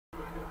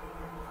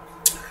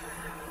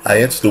Hi,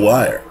 it's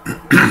Dwyer.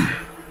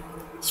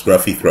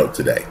 Scruffy throat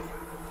today.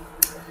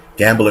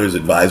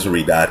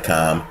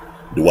 GamblersAdvisory.com,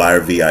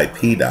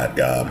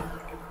 dwyervip.com.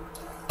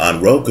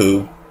 On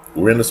Roku,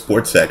 we're in the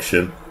sports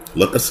section.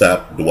 Look us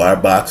up, Dwyer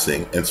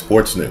Boxing and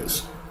Sports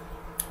News.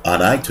 On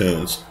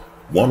iTunes,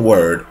 one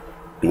word,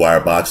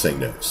 Dwyer Boxing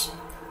News.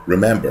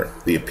 Remember,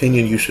 the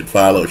opinion you should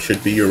follow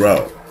should be your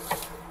own.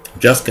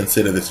 Just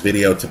consider this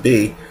video to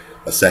be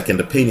a second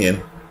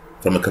opinion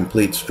from a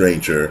complete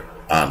stranger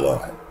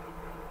online.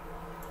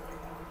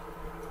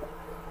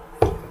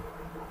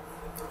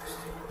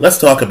 Let's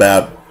talk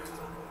about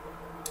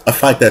a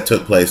fight that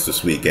took place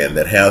this weekend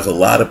that has a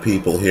lot of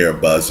people here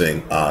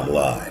buzzing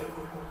online.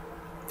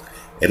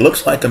 It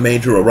looks like a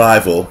major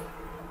arrival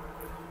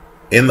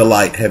in the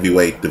light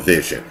heavyweight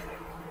division.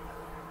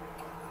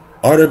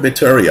 Artur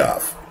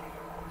Beterbiev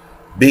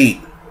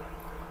beat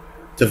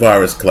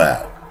Tavoris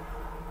Cloud,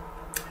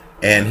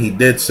 and he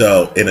did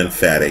so in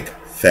emphatic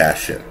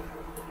fashion.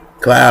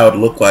 Cloud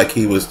looked like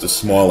he was the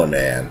smaller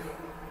man.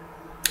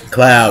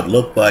 Cloud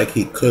looked like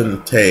he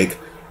couldn't take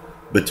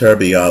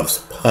Beterbiev's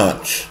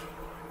punch,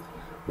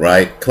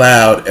 right?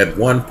 Cloud at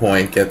one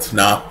point gets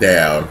knocked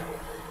down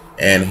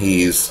and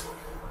he's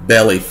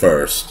belly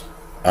first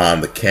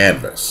on the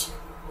canvas.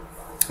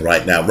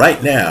 Right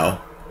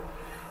now,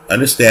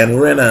 understand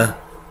we're in a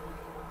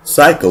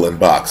cycle in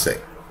boxing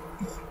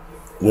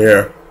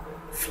where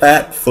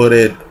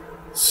flat-footed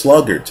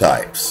slugger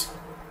types,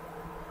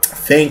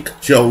 think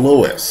Joe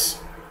Louis,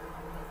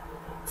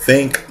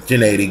 think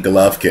Gennady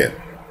Golovkin,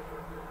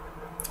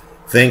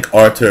 think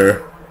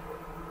Artur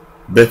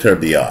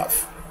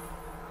Beterbiev,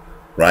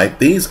 right?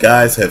 These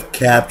guys have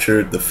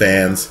captured the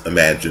fans'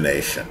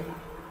 imagination.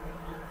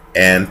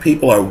 And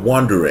people are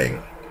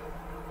wondering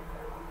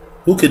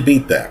who could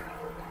beat them.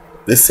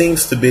 This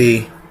seems to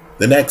be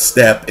the next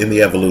step in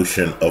the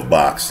evolution of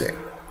boxing.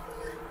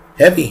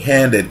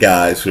 Heavy-handed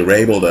guys who are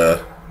able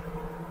to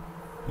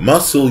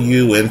muscle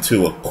you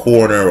into a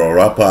corner or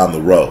up on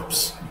the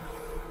ropes.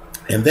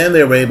 And then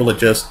they're able to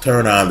just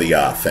turn on the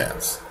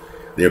offense.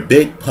 They're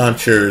big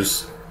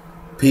punchers.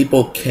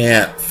 People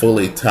can't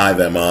fully tie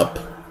them up,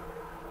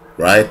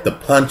 right? The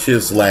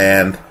punches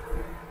land.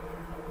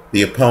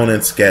 The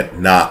opponents get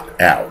knocked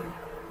out.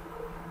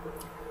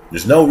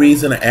 There's no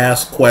reason to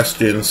ask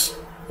questions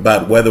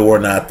about whether or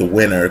not the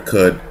winner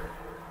could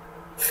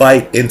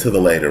fight into the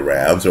later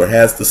rounds or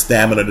has the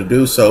stamina to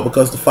do so,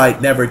 because the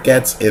fight never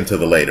gets into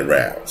the later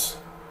rounds,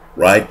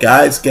 right?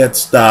 Guys get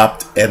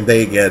stopped, and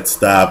they get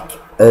stopped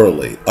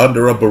early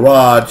under a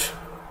barrage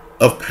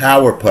of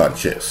power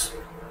punches.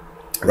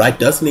 Right?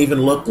 Doesn't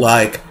even look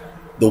like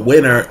the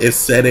winner is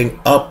setting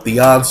up the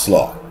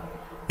onslaught.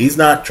 He's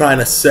not trying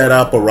to set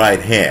up a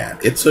right hand.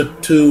 It's a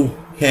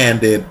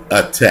two-handed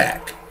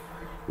attack.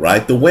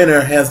 Right? The winner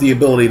has the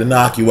ability to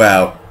knock you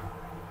out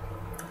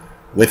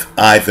with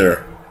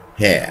either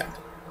hand.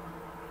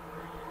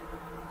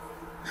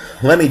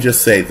 Let me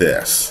just say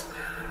this.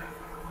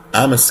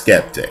 I'm a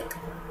skeptic.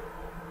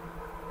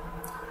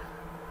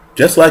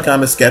 Just like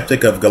I'm a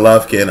skeptic of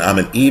Golovkin, I'm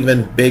an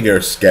even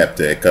bigger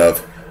skeptic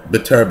of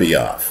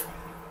Beterbiev,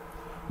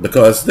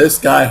 because this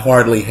guy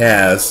hardly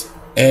has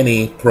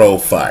any pro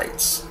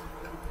fights,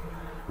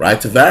 right?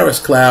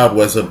 Tavoris Cloud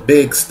was a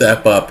big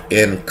step up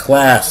in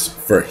class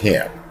for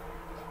him.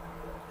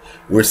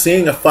 We're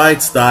seeing a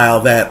fight style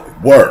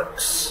that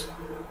works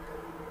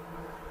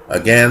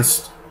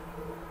against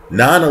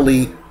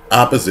non-elite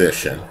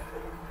opposition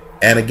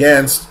and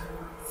against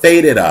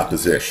faded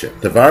opposition.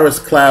 Tavoris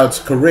Cloud's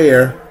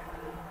career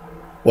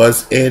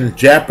was in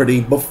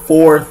jeopardy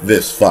before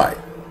this fight.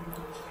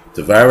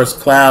 Tavoris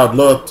Cloud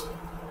looked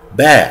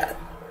bad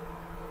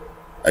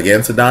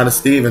against Adonis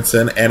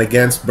Stevenson and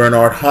against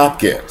Bernard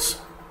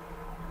Hopkins,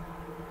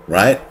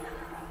 right?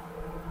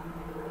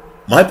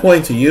 My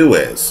point to you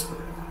is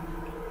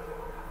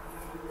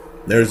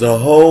there's a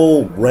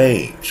whole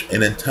range,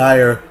 an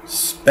entire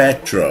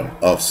spectrum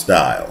of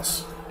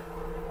styles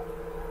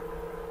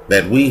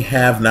that we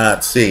have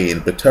not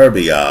seen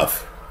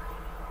Beterbiev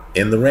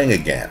in the ring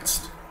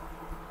against,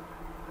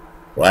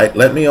 right?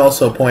 Let me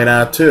also point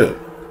out too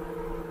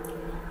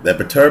that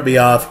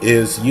Beterbiev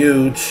is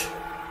huge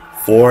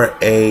for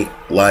a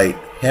light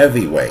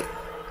heavyweight.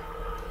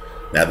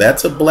 Now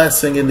that's a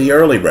blessing in the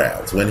early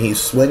rounds when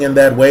he's swinging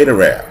that weight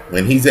around,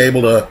 when he's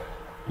able to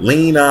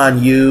lean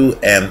on you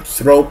and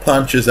throw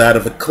punches out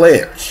of a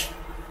clinch.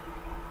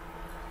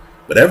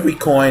 But every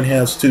coin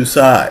has two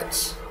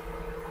sides.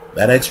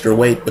 That extra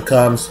weight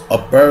becomes a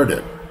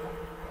burden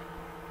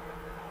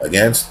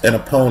against an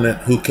opponent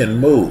who can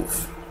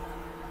move,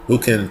 who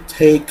can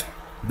take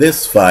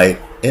this fight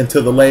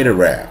into the later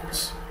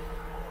rounds,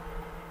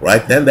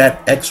 right? Then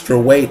that extra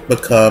weight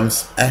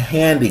becomes a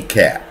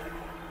handicap.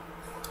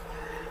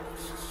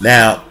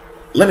 Now,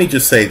 let me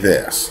just say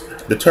this.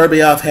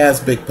 Beterbiev has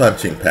big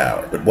punching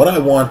power, but what I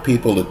want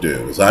people to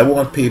do is I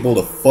want people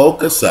to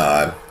focus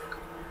on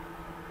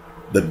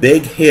the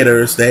big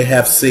hitters they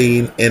have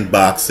seen in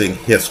boxing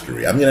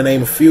history. I'm going to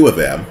name a few of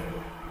them,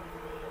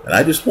 and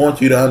I just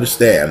want you to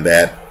understand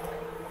that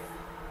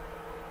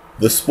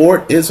the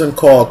sport isn't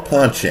called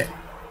punching.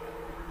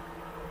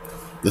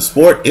 The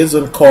sport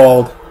isn't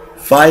called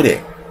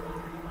fighting.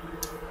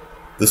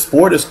 The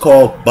sport is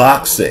called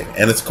boxing,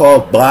 and it's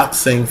called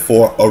boxing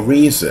for a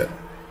reason.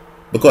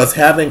 Because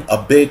having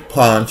a big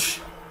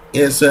punch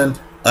isn't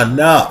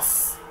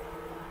enough.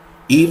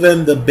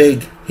 Even the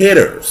big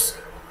hitters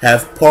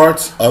have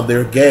parts of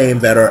their game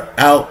that are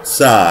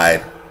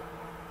outside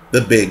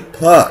the big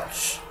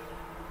punch.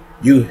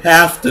 You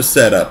have to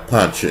set up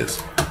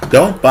punches.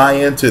 Don't buy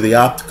into the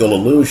optical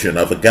illusion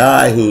of a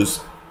guy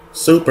who's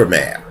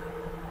Superman,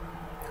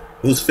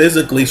 who's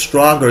physically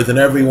stronger than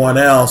everyone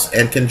else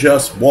and can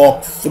just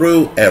walk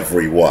through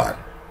everyone.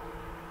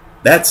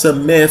 That's a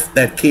myth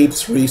that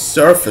keeps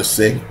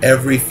resurfacing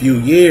every few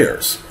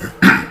years.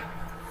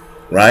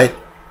 Right?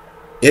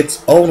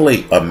 It's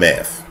only a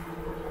myth.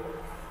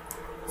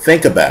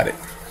 Think about it.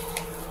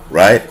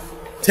 Right?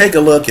 Take a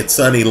look at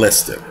Sonny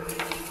Liston.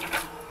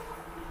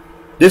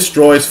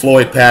 Destroys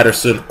Floyd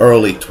Patterson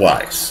early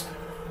twice.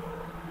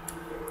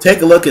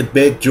 Take a look at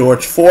Big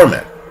George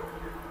Foreman.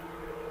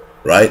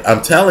 Right?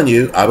 I'm telling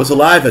you, I was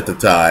alive at the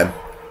time.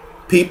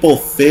 People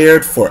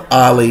feared for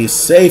Ali's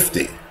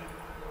safety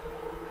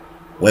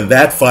when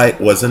that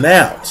fight was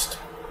announced.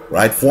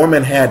 Right?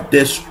 Foreman had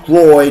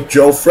destroyed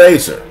Joe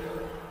Frazier.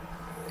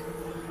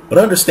 But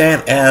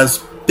understand,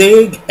 as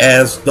big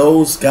as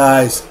those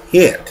guys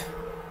hit,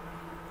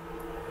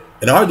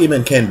 an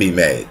argument can be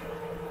made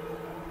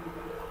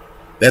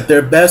that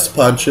their best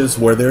punches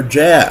were their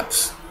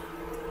jabs.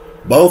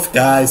 Both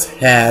guys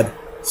had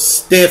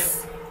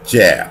stiff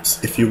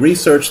jabs. If you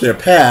research their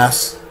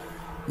past,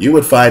 you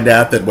would find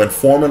out that when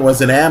Foreman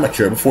was an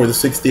amateur before the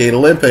 '68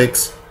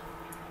 Olympics,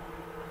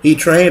 he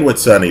trained with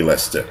Sonny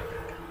Liston.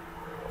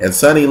 And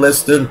Sonny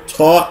Liston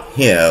taught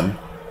him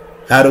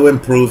how to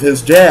improve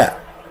his jab.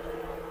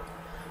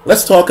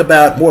 Let's talk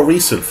about more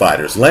recent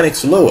fighters.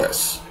 Lennox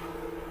Lewis,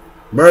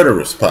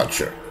 murderous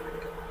puncher.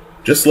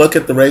 Just look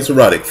at the Razor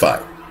Ruddock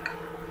fight.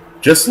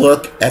 Just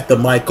look at the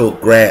Michael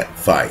Grant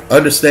fight.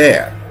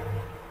 Understand,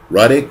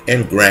 Ruddock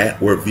and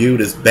Grant were viewed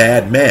as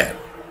bad men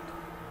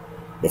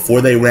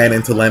before they ran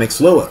into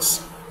Lennox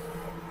Lewis.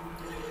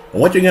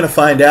 And what you're going to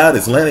find out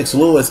is Lennox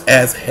Lewis,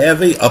 as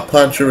heavy a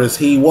puncher as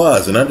he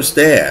was, and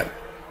understand,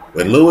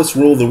 when Lewis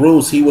ruled the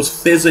roost, he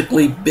was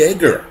physically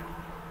bigger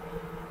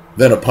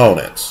than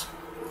opponents.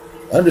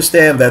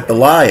 Understand that the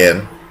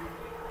Lion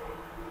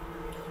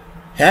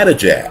had a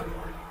jab.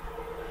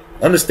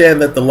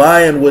 Understand that the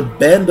Lion would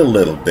bend a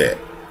little bit,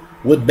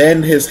 would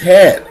bend his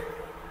head.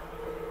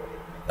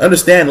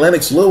 Understand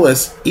Lennox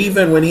Lewis,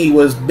 even when he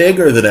was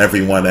bigger than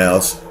everyone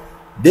else,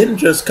 didn't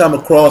just come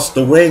across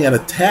the ring and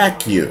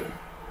attack you.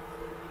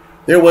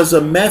 There was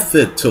a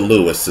method to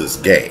Lewis's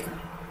game.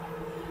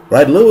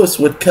 Right? Lewis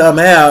would come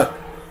out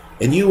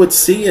and you would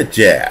see a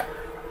jab.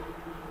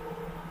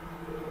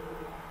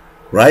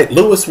 Right?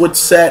 Lewis would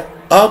set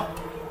up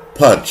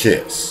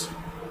punches.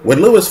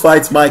 When Lewis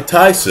fights Mike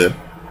Tyson,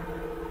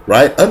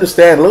 right?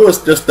 Understand,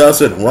 Lewis just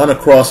doesn't run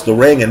across the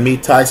ring and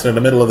meet Tyson in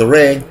the middle of the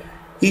ring.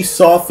 He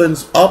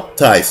softens up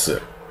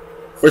Tyson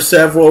for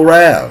several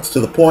rounds to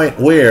the point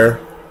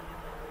where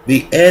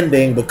the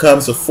ending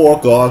becomes a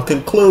foregone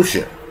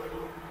conclusion.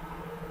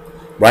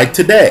 Right?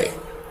 Today,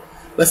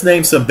 let's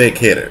name some big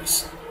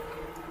hitters.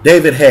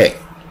 David Haye.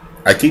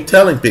 I keep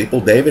telling people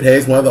David Haye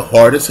is one of the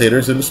hardest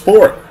hitters in the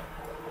sport.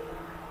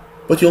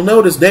 But you'll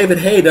notice David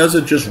Haye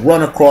doesn't just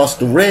run across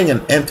the ring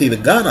and empty the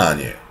gun on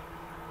you.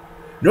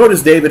 Nor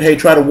does David Haye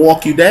try to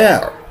walk you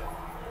down.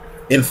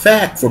 In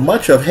fact, for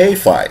much of Haye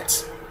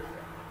fights,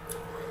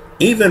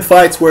 even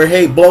fights where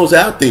Haye blows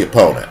out the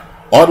opponent,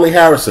 Audley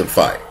Harrison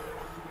fight,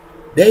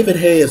 David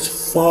Haye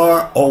is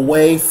far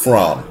away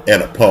from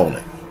an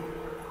opponent.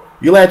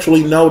 You'll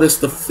actually notice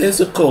the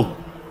physical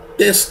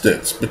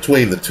distance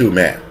between the two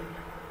men.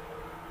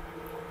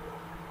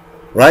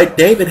 Right?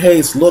 David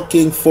Haye's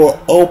looking for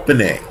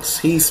openings.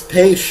 He's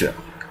patient.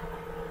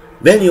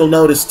 Then you'll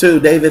notice too,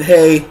 David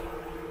Haye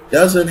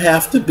doesn't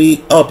have to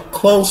be up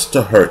close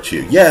to hurt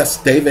you.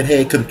 Yes, David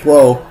Haye can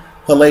throw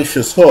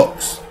hellacious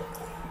hooks.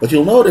 But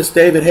you'll notice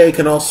David Haye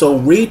can also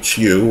reach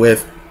you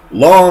with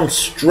long,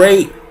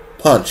 straight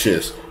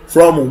punches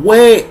from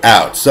way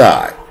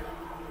outside.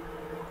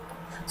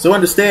 So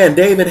understand,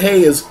 David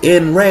Haye is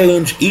in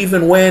range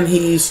even when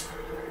he's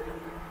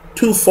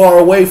too far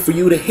away for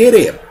you to hit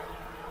him.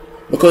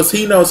 Because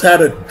he knows how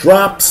to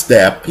drop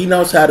step, he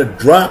knows how to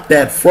drop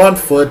that front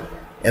foot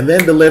and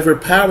then deliver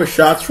power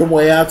shots from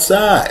way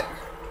outside.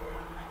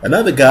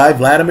 Another guy,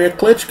 Vladimir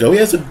Klitschko, he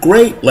has a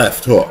great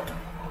left hook.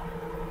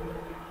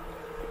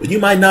 But you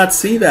might not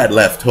see that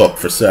left hook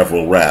for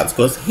several rounds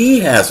because he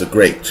has a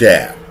great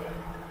jab.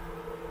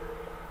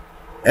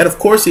 And of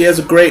course he has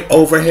a great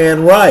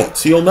overhand right.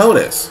 So you'll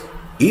notice,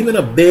 even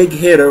a big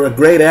hitter, a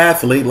great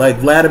athlete like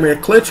Vladimir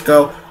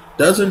Klitschko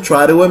doesn't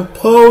try to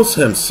impose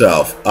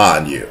himself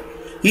on you.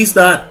 He's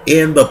not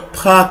in the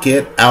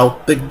pocket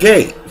out the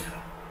gate.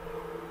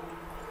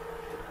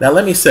 Now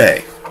let me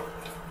say,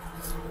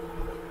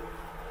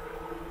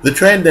 the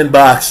trend in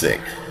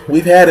boxing,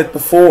 we've had it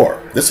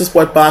before. This is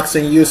what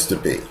boxing used to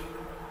be.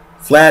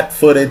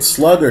 Flat-footed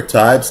slugger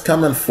types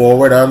coming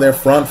forward on their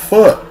front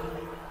foot.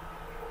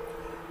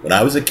 When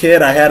I was a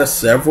kid, I had a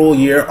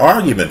several-year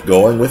argument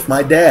going with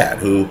my dad,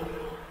 who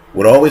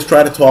would always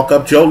try to talk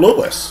up Joe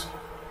Louis.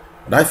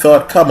 And I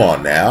thought, come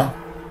on now.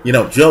 You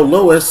know, Joe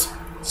Louis,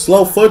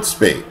 slow foot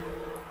speed.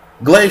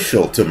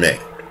 Glacial to me.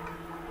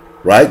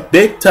 Right?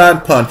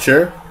 Big-time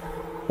puncher.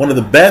 One of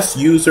the best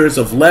users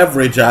of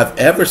leverage I've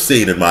ever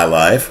seen in my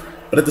life.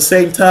 But at the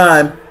same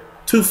time,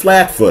 too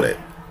flat-footed.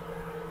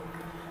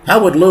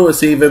 How would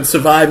Louis even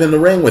survive in the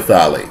ring with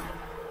Ali?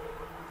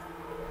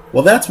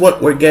 Well, that's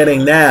what we're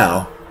getting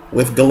now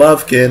with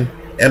Golovkin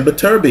and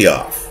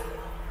Beterbiev.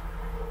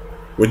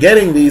 We're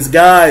getting these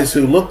guys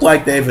who look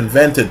like they've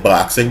invented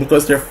boxing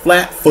because they're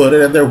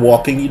flat-footed and they're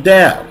walking you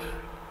down.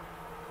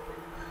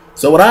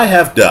 So what I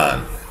have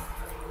done,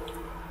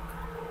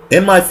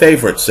 in my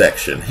favorite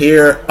section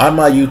here on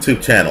my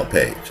YouTube channel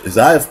page, is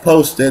I have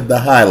posted the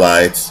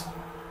highlights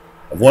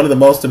of one of the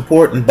most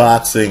important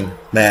boxing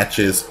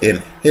matches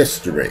in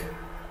history.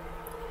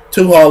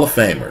 Two Hall of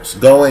Famers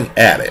going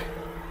at it.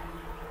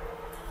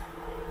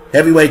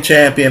 Heavyweight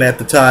champion at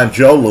the time,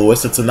 Joe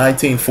Louis. It's a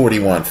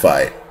 1941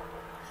 fight.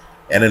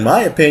 And in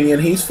my opinion,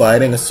 he's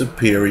fighting a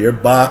superior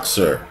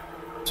boxer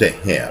to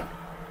him.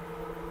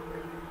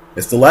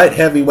 It's the light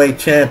heavyweight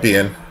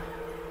champion,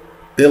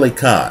 Billy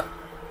Conn.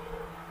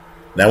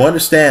 Now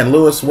understand,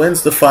 Louis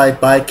wins the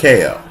fight by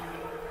KO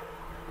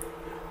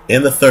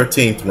in the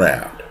 13th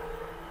round.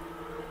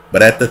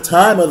 But at the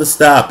time of the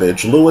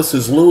stoppage, Louis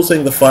is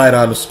losing the fight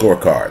on the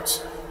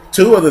scorecards.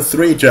 Two of the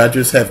three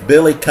judges have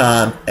Billy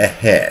Conn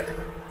ahead.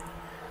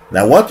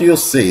 Now what you'll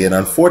see, and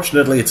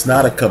unfortunately it's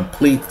not a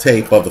complete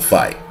tape of the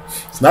fight.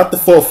 It's not the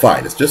full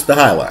fight, it's just the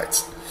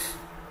highlights.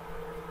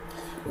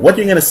 What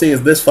you're going to see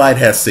is this fight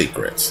has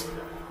secrets.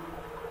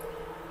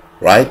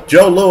 Right?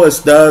 Joe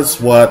Louis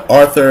does what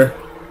Artur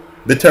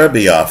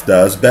Beterbiev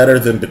does better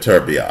than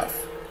Beterbiev.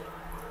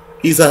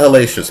 He's a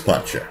hellacious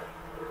puncher.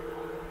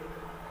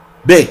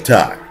 Big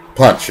time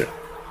puncher.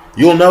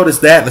 You'll notice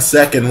that in the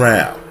second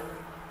round.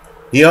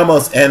 He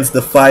almost ends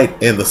the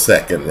fight in the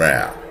second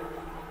round.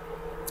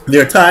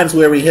 There are times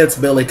where he hits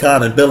Billy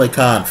Conn and Billy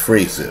Conn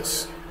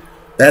freezes.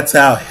 That's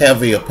how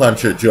heavy a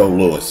puncher Joe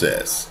Louis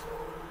is.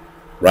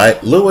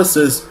 Right?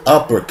 Louis's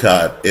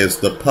uppercut is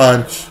the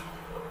punch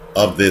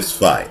of this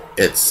fight.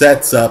 It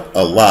sets up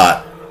a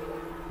lot.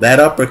 That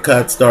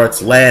uppercut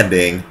starts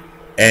landing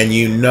and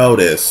you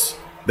notice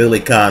Billy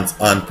Conn's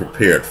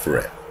unprepared for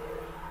it.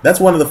 That's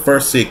one of the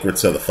first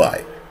secrets of the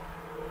fight.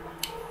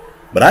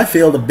 But I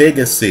feel the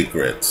biggest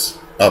secrets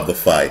of the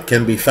fight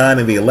can be found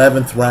in the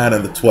 11th round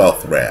and the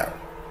 12th round.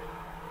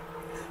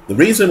 The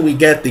reason we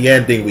get the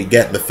ending we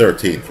get in the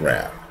 13th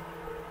round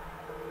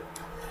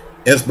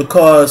is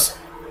because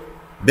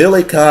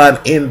Billy Conn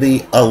in the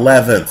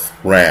 11th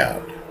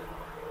round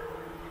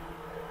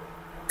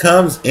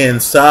comes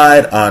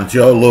inside on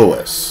Joe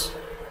Louis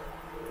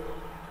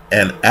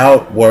and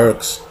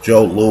outworks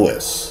Joe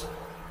Louis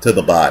to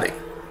the body.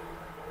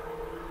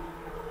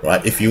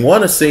 Right? If you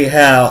want to see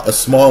how a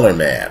smaller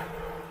man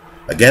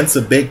against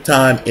a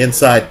big-time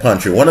inside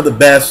puncher, one of the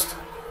best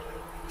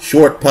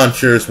short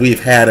punchers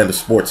we've had in the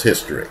sport's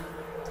history,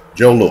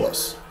 Joe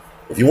Louis.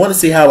 If you want to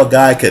see how a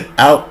guy could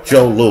out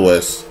Joe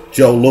Louis,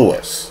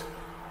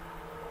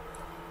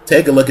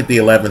 take a look at the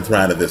 11th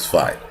round of this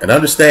fight. And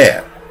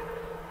understand,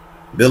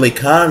 Billy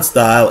Conn's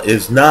style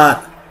is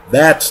not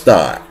that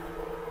style.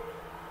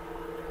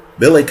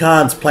 Billy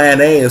Conn's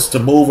plan A is to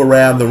move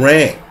around the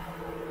ring,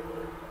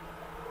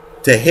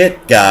 to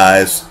hit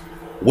guys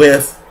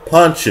with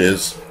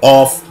punches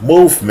off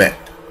movement,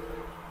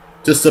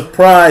 to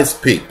surprise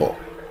people.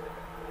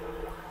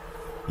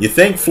 You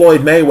think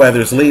Floyd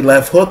Mayweather's lead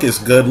left hook is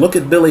good? Look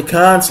at Billy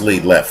Conn's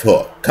lead left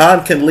hook.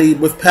 Conn can lead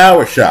with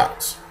power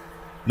shots.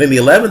 And in the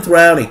 11th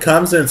round, he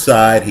comes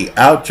inside, he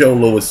out Joe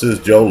Louis's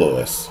Joe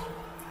Louis.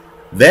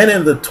 Then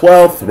in the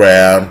 12th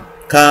round,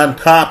 Conn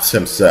tops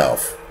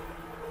himself.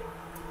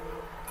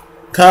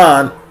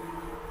 Conn,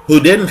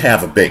 who didn't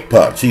have a big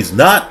punch, he's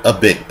not a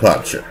big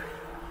puncher.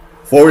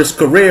 For his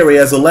career, he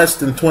has a less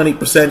than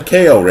 20%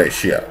 KO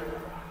ratio.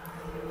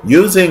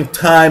 Using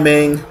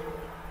timing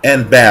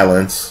and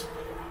balance,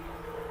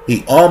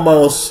 he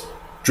almost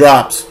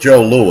drops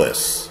Joe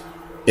Louis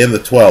in the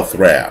 12th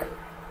round.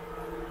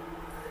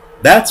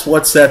 That's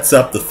what sets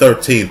up the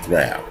 13th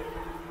round.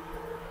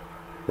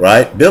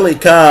 Right? Billy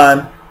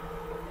Conn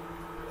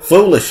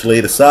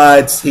foolishly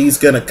decides he's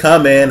going to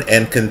come in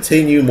and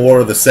continue more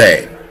of the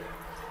same.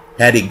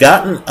 Had he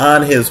gotten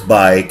on his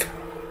bike,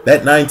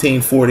 that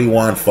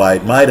 1941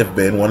 fight might have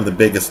been one of the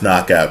biggest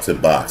knockouts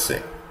in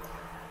boxing.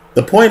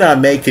 The point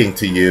I'm making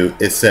to you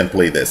is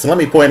simply this. And let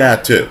me point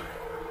out too.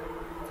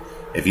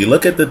 If you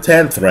look at the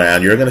 10th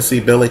round, you're going to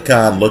see Billy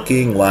Conn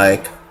looking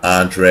like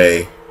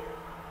Andre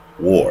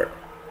Ward.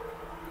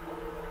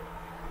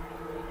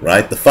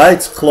 Right? The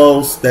fight's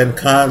close, then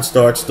Conn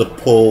starts to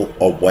pull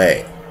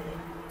away.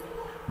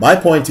 My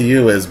point to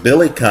you is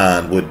Billy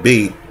Conn would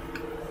beat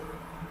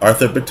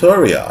Artur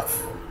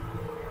Beterbiev.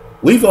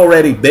 We've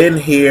already been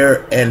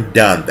here and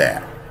done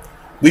that.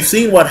 We've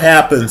seen what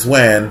happens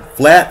when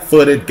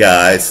flat-footed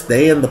guys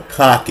stay in the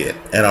pocket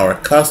and are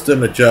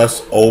accustomed to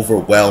just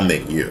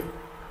overwhelming you.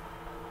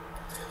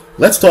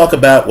 Let's talk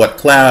about what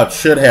Cloud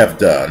should have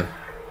done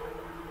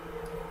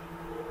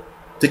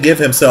to give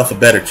himself a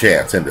better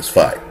chance in this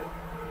fight.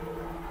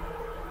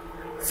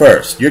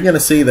 First, you're going to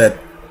see that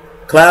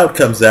Cloud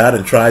comes out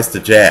and tries to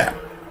jab.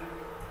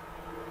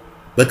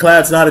 But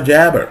Cloud's not a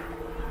jabber.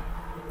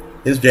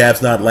 His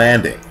jab's not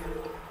landing.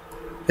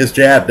 His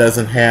jab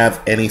doesn't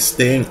have any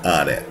sting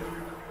on it.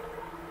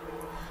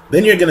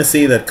 Then you're going to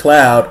see that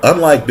Cloud,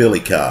 unlike Billy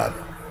Conn,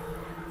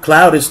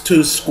 Cloud is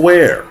too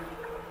square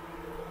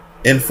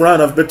in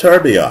front of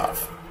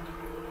Beterbiev.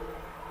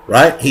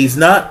 Right? He's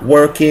not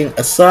working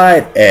a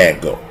side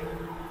angle.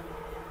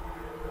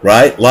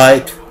 Right?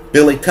 Like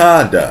Billy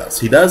Conn does.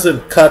 He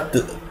doesn't cut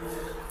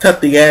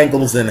the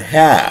angles in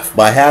half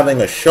by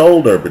having a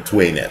shoulder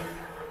between it.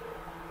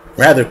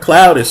 Rather,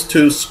 Cloud is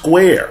too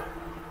square.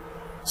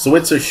 So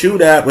it's a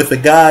shootout with a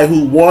guy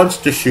who wants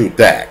to shoot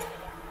back.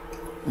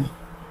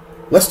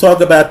 Let's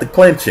talk about the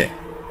clinching.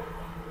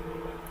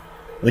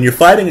 When you're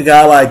fighting a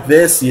guy like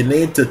this, you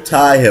need to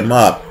tie him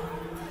up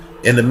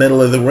in the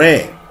middle of the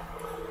ring.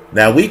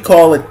 Now, we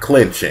call it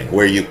clinching,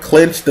 where you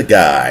clinch the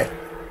guy,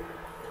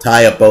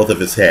 tie up both of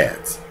his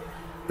hands.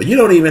 But you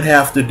don't even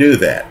have to do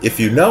that. If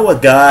you know a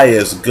guy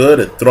is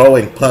good at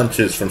throwing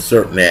punches from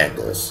certain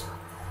angles,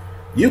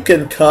 you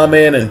can come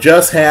in and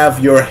just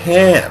have your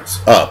hands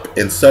up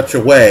in such a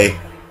way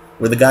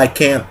where the guy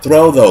can't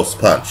throw those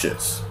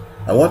punches.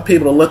 I want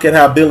people to look at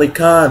how Billy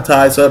Conn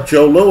ties up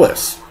Joe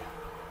Louis.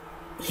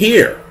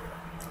 Here,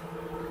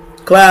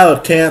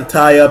 Cloud can't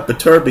tie up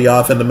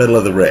Beterbiev in the middle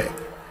of the ring.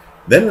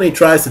 Then when he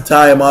tries to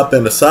tie him up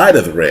in the side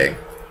of the ring,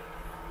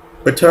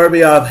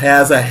 Beterbiev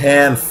has a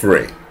hand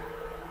free.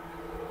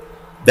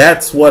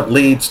 That's what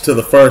leads to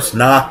the first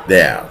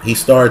knockdown. He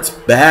starts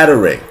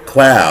battering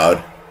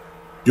Cloud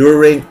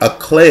during a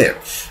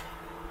clinch.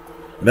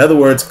 In other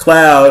words,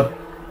 Cloud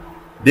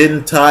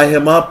didn't tie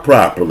him up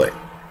properly.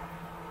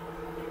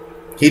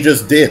 He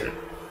just didn't.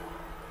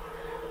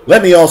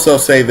 Let me also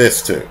say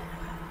this too.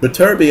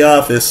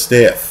 Beterbiev is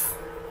stiff.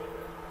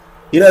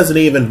 He doesn't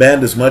even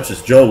bend as much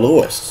as Joe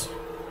Louis.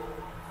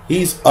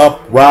 He's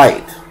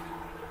upright.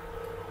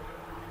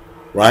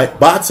 Right?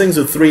 Boxing's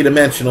a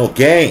three-dimensional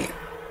game.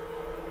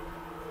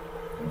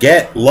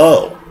 Get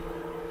low.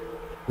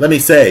 Let me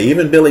say,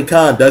 even Billy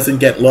Conn doesn't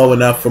get low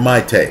enough for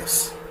my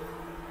taste.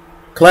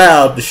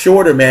 Cloud, the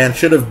shorter man,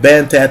 should have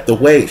bent at the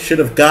waist, should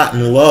have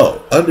gotten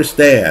low.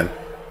 Understand,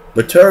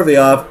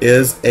 Beterbiev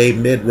is a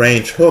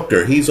mid-range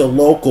hooker. He's a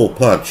local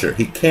puncher.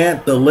 He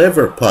can't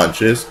deliver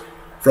punches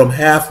from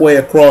halfway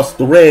across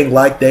the ring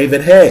like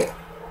David Haye.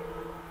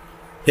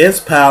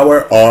 His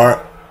power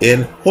are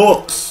in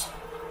hooks.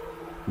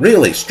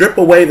 Really, strip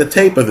away the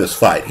tape of this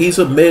fight. He's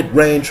a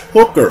mid-range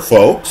hooker,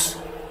 folks.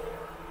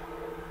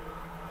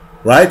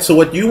 Right? So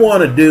what you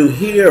want to do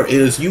here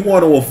is you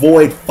want to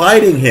avoid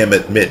fighting him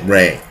at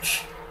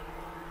mid-range.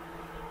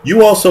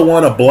 You also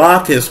want to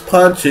block his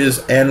punches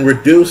and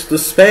reduce the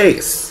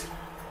space.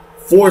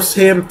 Force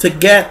him to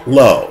get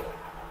low.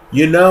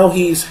 You know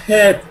he's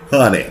head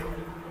hunting.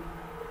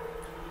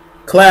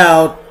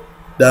 Cloud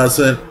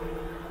doesn't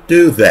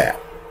do that.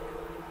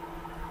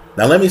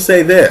 Now let me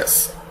say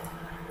this.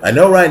 I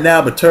know right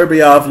now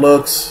Beterbiev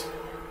looks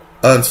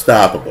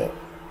unstoppable.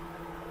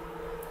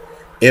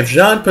 If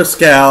Jean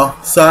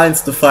Pascal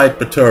signs to fight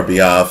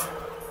Beterbiev,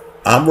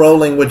 I'm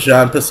rolling with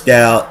Jean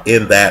Pascal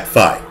in that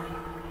fight.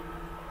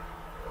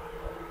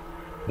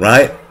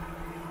 Right?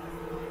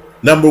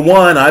 Number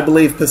one, I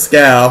believe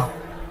Pascal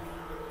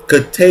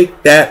could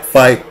take that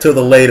fight to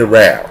the later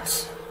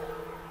rounds.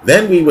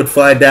 Then we would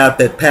find out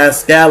that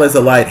Pascal is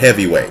a light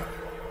heavyweight.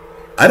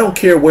 I don't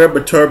care where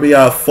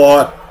Beterbiev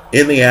fought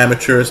in the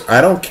amateurs.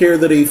 I don't care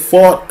that he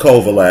fought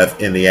Kovalev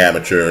in the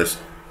amateurs.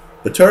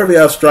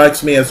 Beterbiev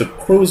strikes me as a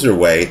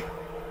cruiserweight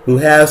who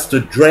has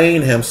to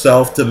drain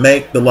himself to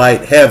make the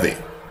light heavy.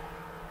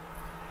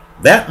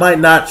 That might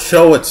not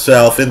show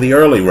itself in the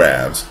early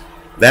rounds.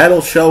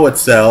 That'll show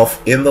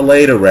itself in the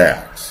later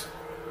rounds.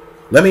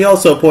 Let me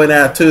also point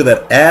out too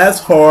that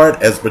as hard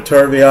as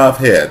Beterbiev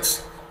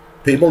hits,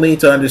 people need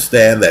to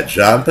understand that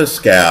Jean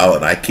Pascal,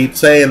 and I keep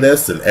saying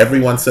this and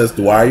everyone says,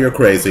 Dwyer, you're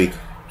crazy.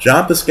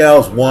 Jean Pascal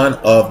is one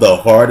of the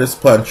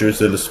hardest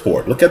punchers in the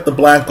sport. Look at the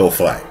Blanco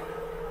fight.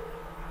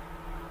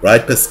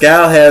 Right?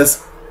 Pascal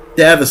has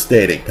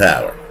devastating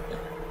power.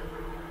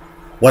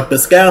 What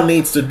Pascal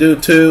needs to do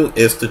too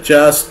is to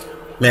just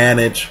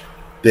manage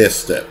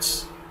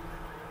distance.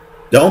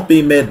 Don't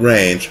be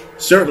mid-range.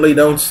 Certainly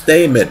don't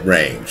stay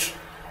mid-range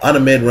on a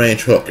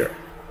mid-range hooker.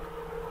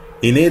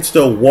 He needs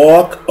to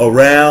walk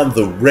around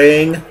the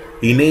ring.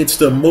 He needs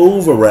to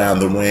move around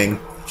the ring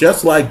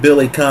just like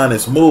Billy Conn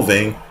is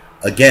moving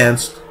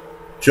against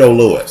Joe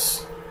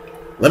Louis.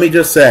 Let me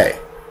just say,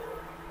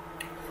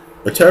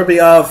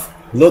 Beterbiev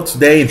looks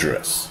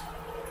dangerous.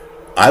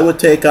 I would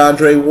take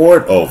Andre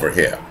Ward over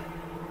him.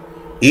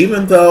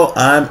 Even though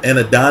I'm an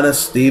Adonis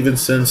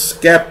Stevenson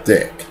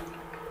skeptic.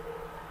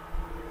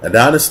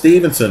 Adonis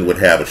Stevenson would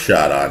have a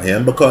shot on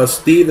him because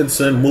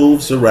Stevenson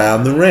moves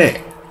around the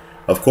ring.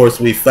 Of course,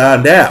 we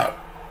found out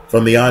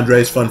from the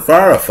Andres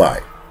Fonfara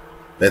fight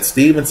that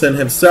Stevenson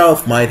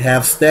himself might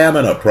have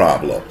stamina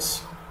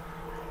problems.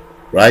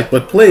 Right?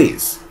 But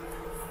please,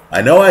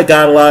 I know I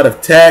got a lot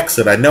of texts,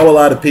 and I know a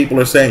lot of people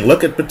are saying,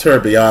 look at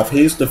Beterbiev,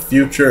 he's the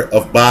future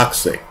of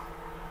boxing.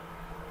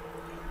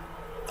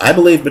 I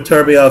believe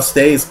Beterbiev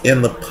stays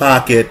in the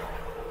pocket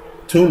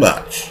too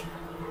much,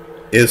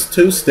 is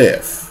too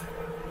stiff,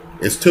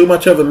 is too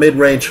much of a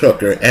mid-range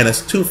hooker, and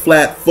is too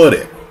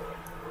flat-footed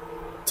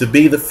to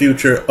be the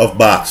future of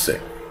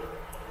boxing.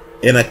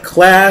 In a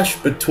clash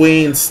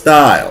between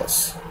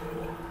styles,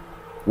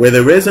 where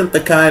there isn't the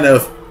kind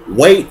of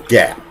weight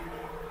gap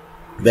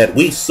that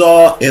we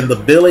saw in the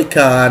Billy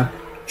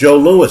Conn-Joe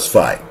Louis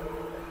fight,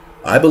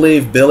 I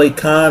believe Billy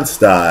Conn's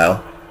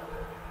style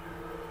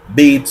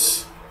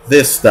beats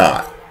this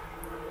style.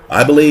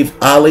 I believe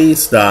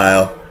Ali's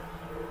style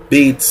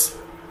beats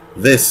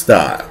this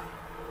style.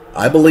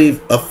 I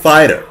believe a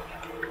fighter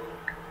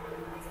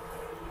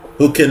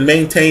who can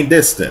maintain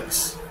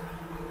distance,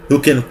 who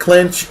can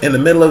clinch in the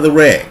middle of the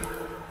ring,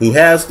 who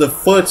has the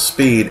foot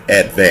speed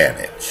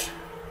advantage,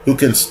 who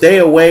can stay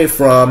away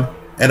from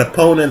an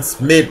opponent's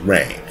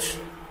mid-range,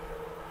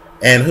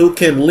 and who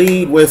can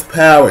lead with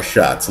power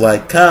shots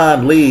like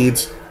Conn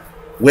leads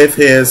with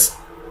his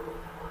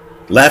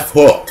left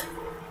hook,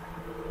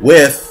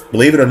 with,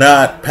 believe it or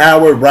not,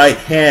 power right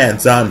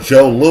hands on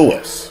Joe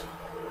Louis.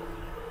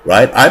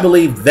 Right? I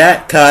believe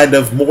that kind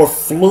of more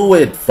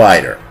fluid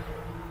fighter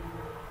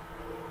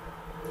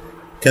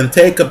can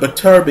take a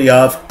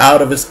Beterbiev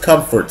out of his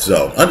comfort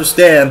zone.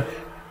 Understand,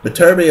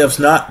 Beterbiev's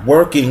not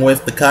working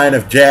with the kind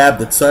of jab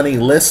that Sonny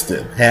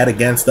Liston had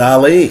against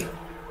Ali.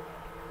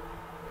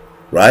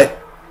 Right?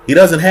 He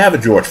doesn't have a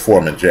George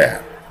Foreman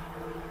jab.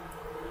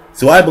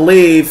 So I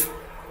believe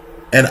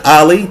an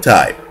Ali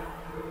type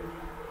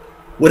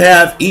would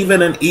have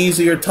even an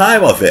easier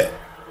time of it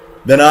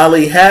than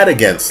Ali had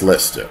against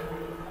Liston,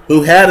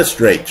 who had a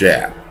straight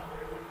jab.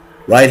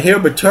 Right here,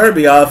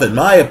 Beterbiev, in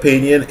my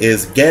opinion,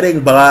 is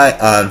getting by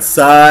on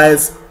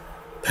size,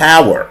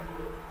 power,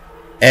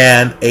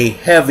 and a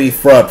heavy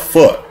front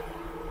foot.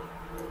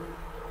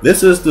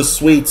 This is the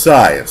sweet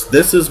science.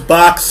 This is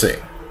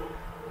boxing.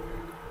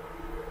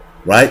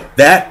 Right?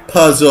 That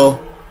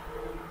puzzle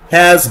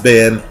has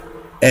been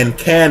and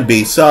can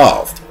be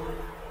solved.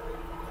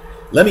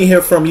 Let me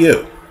hear from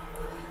you.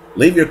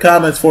 Leave your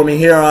comments for me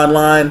here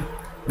online.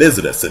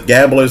 Visit us at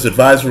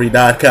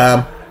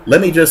gamblersadvisory.com.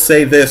 Let me just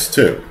say this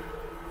too.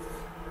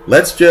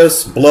 Let's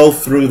just blow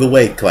through the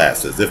weight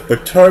classes. If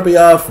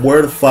Beterbiev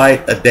were to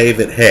fight a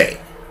David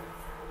Haye,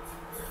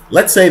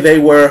 let's say they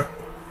were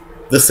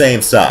the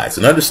same size.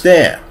 And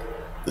understand,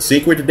 the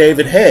secret to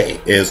David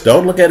Haye is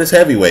don't look at his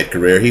heavyweight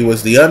career. He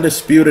was the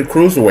undisputed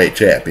cruiserweight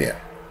champion.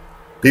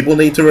 People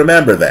need to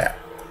remember that.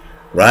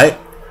 Right?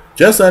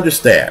 Just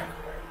understand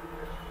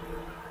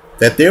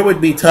that there would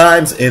be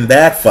times in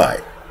that fight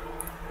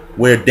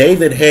where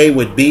David Haye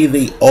would be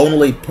the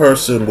only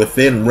person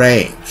within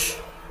range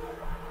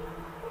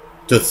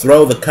to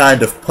throw the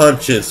kind of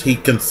punches he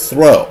can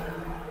throw.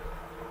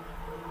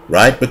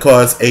 Right?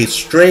 Because a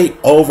straight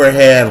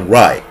overhand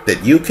right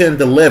that you can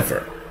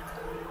deliver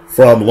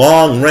from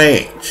long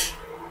range,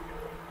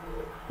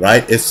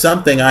 right, is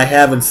something I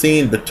haven't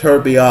seen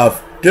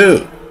Beterbiev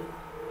do.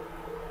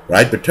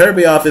 Right?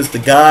 Beterbiev is the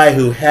guy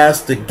who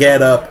has to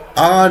get up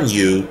on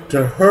you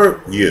to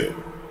hurt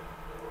you.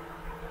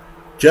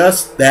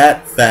 Just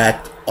that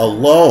fact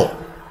alone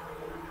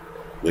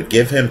would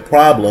give him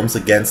problems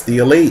against the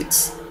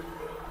elites.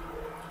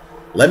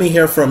 Let me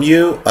hear from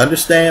you.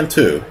 Understand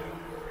too.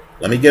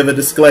 Let me give a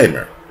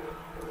disclaimer.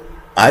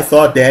 I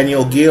thought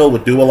Daniel Geale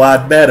would do a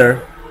lot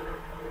better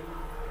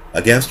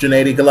against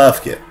Gennady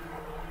Golovkin.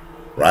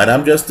 Right?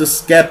 I'm just a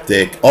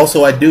skeptic.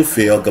 Also, I do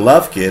feel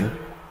Golovkin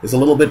is a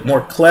little bit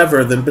more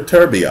clever than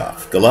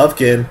Beterbiev.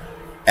 Golovkin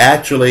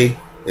actually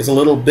is a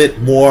little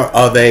bit more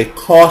of a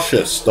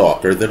cautious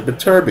stalker than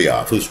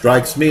Beterbiev, who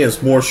strikes me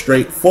as more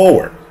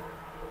straightforward.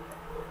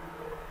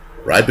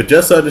 Right? But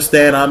just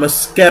understand, I'm a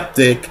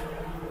skeptic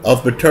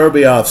of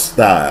Beterbiev's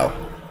style.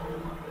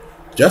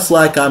 Just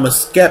like I'm a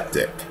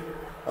skeptic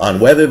on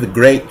whether the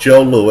great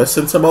Joe Louis,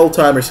 and some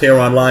old-timers here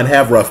online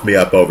have roughed me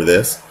up over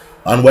this,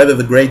 on whether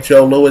the great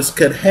Joe Louis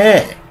could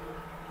hang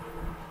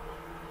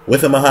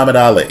with a Muhammad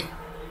Ali.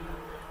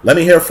 Let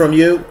me hear from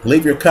you.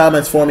 Leave your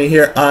comments for me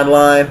here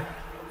online.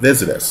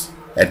 Visit us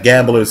at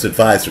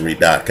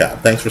gamblersadvisory.com.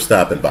 Thanks for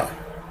stopping by.